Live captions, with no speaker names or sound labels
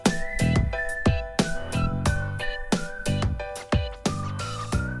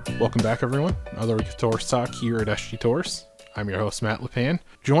Welcome back, everyone. Another week of Taurus Talk here at SG Taurus. I'm your host, Matt Lepan,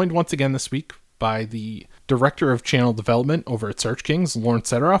 joined once again this week by the Director of Channel Development over at Search Kings, Lauren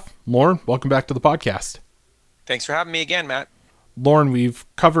Sederoff. Lauren, welcome back to the podcast. Thanks for having me again, Matt. Lauren, we've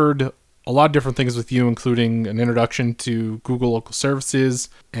covered a lot of different things with you, including an introduction to Google Local Services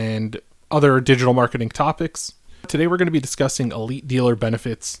and other digital marketing topics. Today we're going to be discussing elite dealer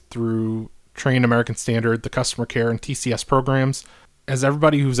benefits through Train American Standard, the customer care, and TCS programs. As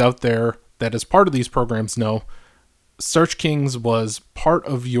everybody who's out there that is part of these programs know, Search Kings was part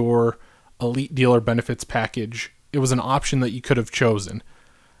of your elite dealer benefits package. It was an option that you could have chosen.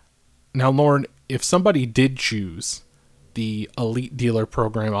 Now, Lauren, if somebody did choose the elite dealer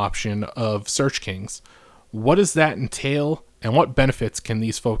program option of Search Kings, what does that entail and what benefits can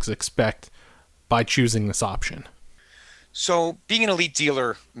these folks expect by choosing this option? So being an elite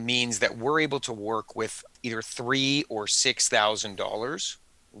dealer means that we're able to work with either $3,000 or $6,000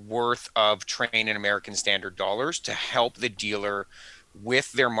 worth of Train and American Standard dollars to help the dealer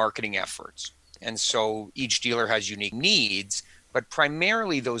with their marketing efforts. And so each dealer has unique needs, but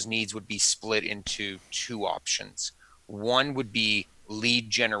primarily those needs would be split into two options. One would be lead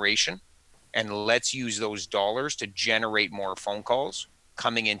generation, and let's use those dollars to generate more phone calls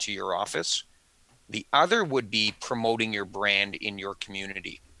coming into your office. The other would be promoting your brand in your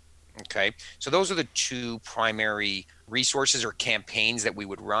community. Okay, so those are the two primary resources or campaigns that we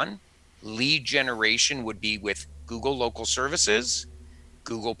would run. Lead generation would be with Google Local Services,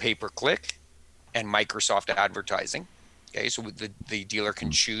 Google Pay-Per-Click, and Microsoft Advertising. Okay, so the dealer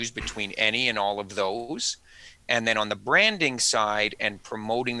can choose between any and all of those. And then on the branding side and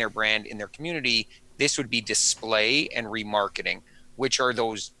promoting their brand in their community, this would be display and remarketing, which are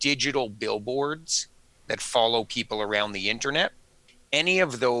those digital billboards that follow people around the internet. Any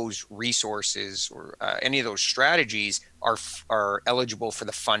of those resources or any of those strategies are eligible for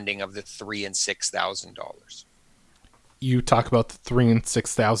the funding of the $3,000 and $6,000. You talk about the $3,000 and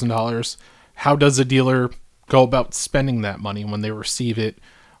 $6,000. How does a dealer go about spending that money when they receive it,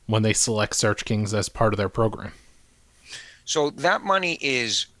 when they select Search Kings as part of their program? So that money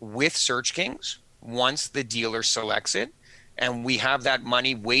is with Search Kings once the dealer selects it, and we have that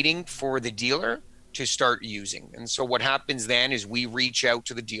money waiting for the dealer to start using. And so what happens then is we reach out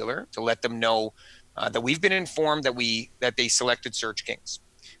to the dealer to let them know that we've been informed that they selected Search Kings,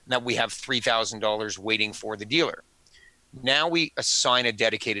 and that we have $3,000 waiting for the dealer. Now we assign a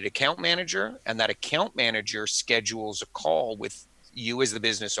dedicated account manager, and that account manager schedules a call with you as the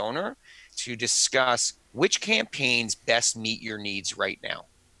business owner to discuss which campaigns best meet your needs right now.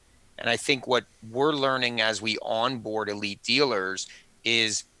 And I think what we're learning as we onboard elite dealers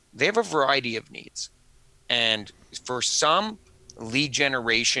is they have a variety of needs. And for some, lead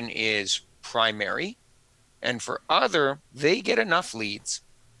generation is primary. And for other, they get enough leads.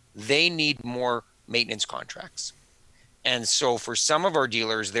 They need more maintenance contracts. And so for some of our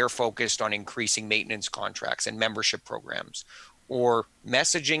dealers, they're focused on increasing maintenance contracts and membership programs, or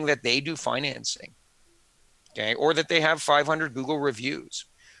messaging that they do financing, okay, or that they have 500 Google reviews.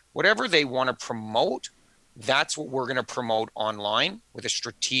 Whatever they want to promote, that's what we're going to promote online with a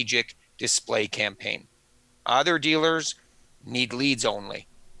strategic display campaign. Other dealers need leads only.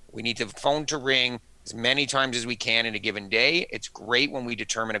 We need the phone to ring as many times as we can in a given day. It's great when we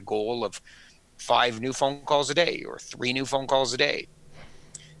determine a goal of 5 new phone calls a day or 3 new phone calls a day.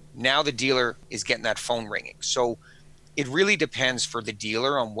 Now the dealer is getting that phone ringing. So it really depends for the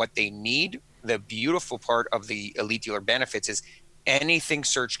dealer on what they need. The beautiful part of the elite dealer benefits is anything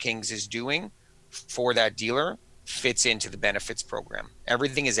Search Kings is doing for that dealer fits into the benefits program.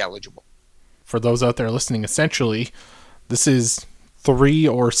 Everything is eligible. For those out there listening, essentially, this is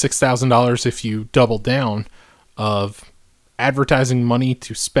 $3,000 or $6,000 if you double down of advertising money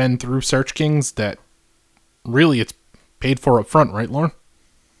to spend through Search Kings that really it's paid for up front, right, Lauren?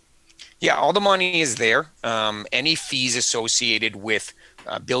 Yeah, all the money is there. Any fees associated with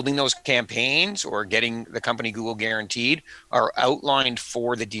building those campaigns or getting the company Google guaranteed are outlined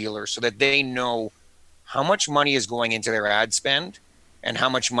for the dealer so that they know how much money is going into their ad spend and how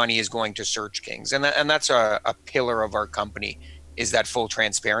much money is going to Search Kings. And that's a pillar of our company, is that full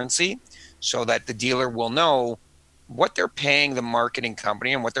transparency, so that the dealer will know what they're paying the marketing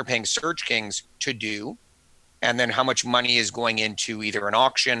company and what they're paying Search Kings to do, and then how much money is going into either an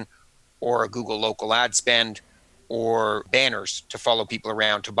auction or a Google local ad spend or banners to follow people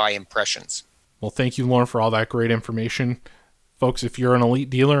around to buy impressions. Well, thank you, Lauren, for all that great information. Folks, if you're an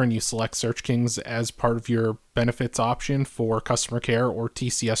elite dealer and you select Search Kings as part of your benefits option for customer care or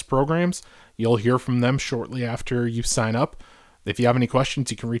TCS programs, you'll hear from them shortly after you sign up. If you have any questions,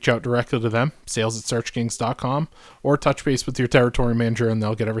 you can reach out directly to them, sales@searchkings.com, or touch base with your territory manager and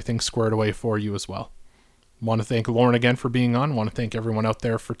they'll get everything squared away for you as well. Want to thank Lauren again for being on. Want to thank everyone out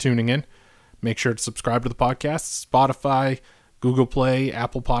there for tuning in. Make sure to subscribe to the podcast, Spotify, Google Play,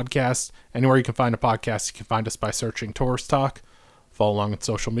 Apple Podcasts, anywhere you can find a podcast. You can find us by searching Taurus Talk. Follow along on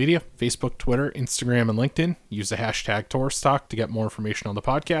social media, Facebook, Twitter, Instagram, and LinkedIn. Use the hashtag Taurus Talk to get more information on the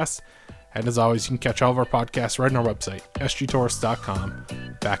podcast. And as always, you can catch all of our podcasts right on our website,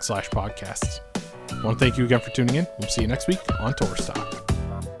 sgtaurus.com/podcasts. I want to thank you again for tuning in. We'll see you next week on Taurus Talk.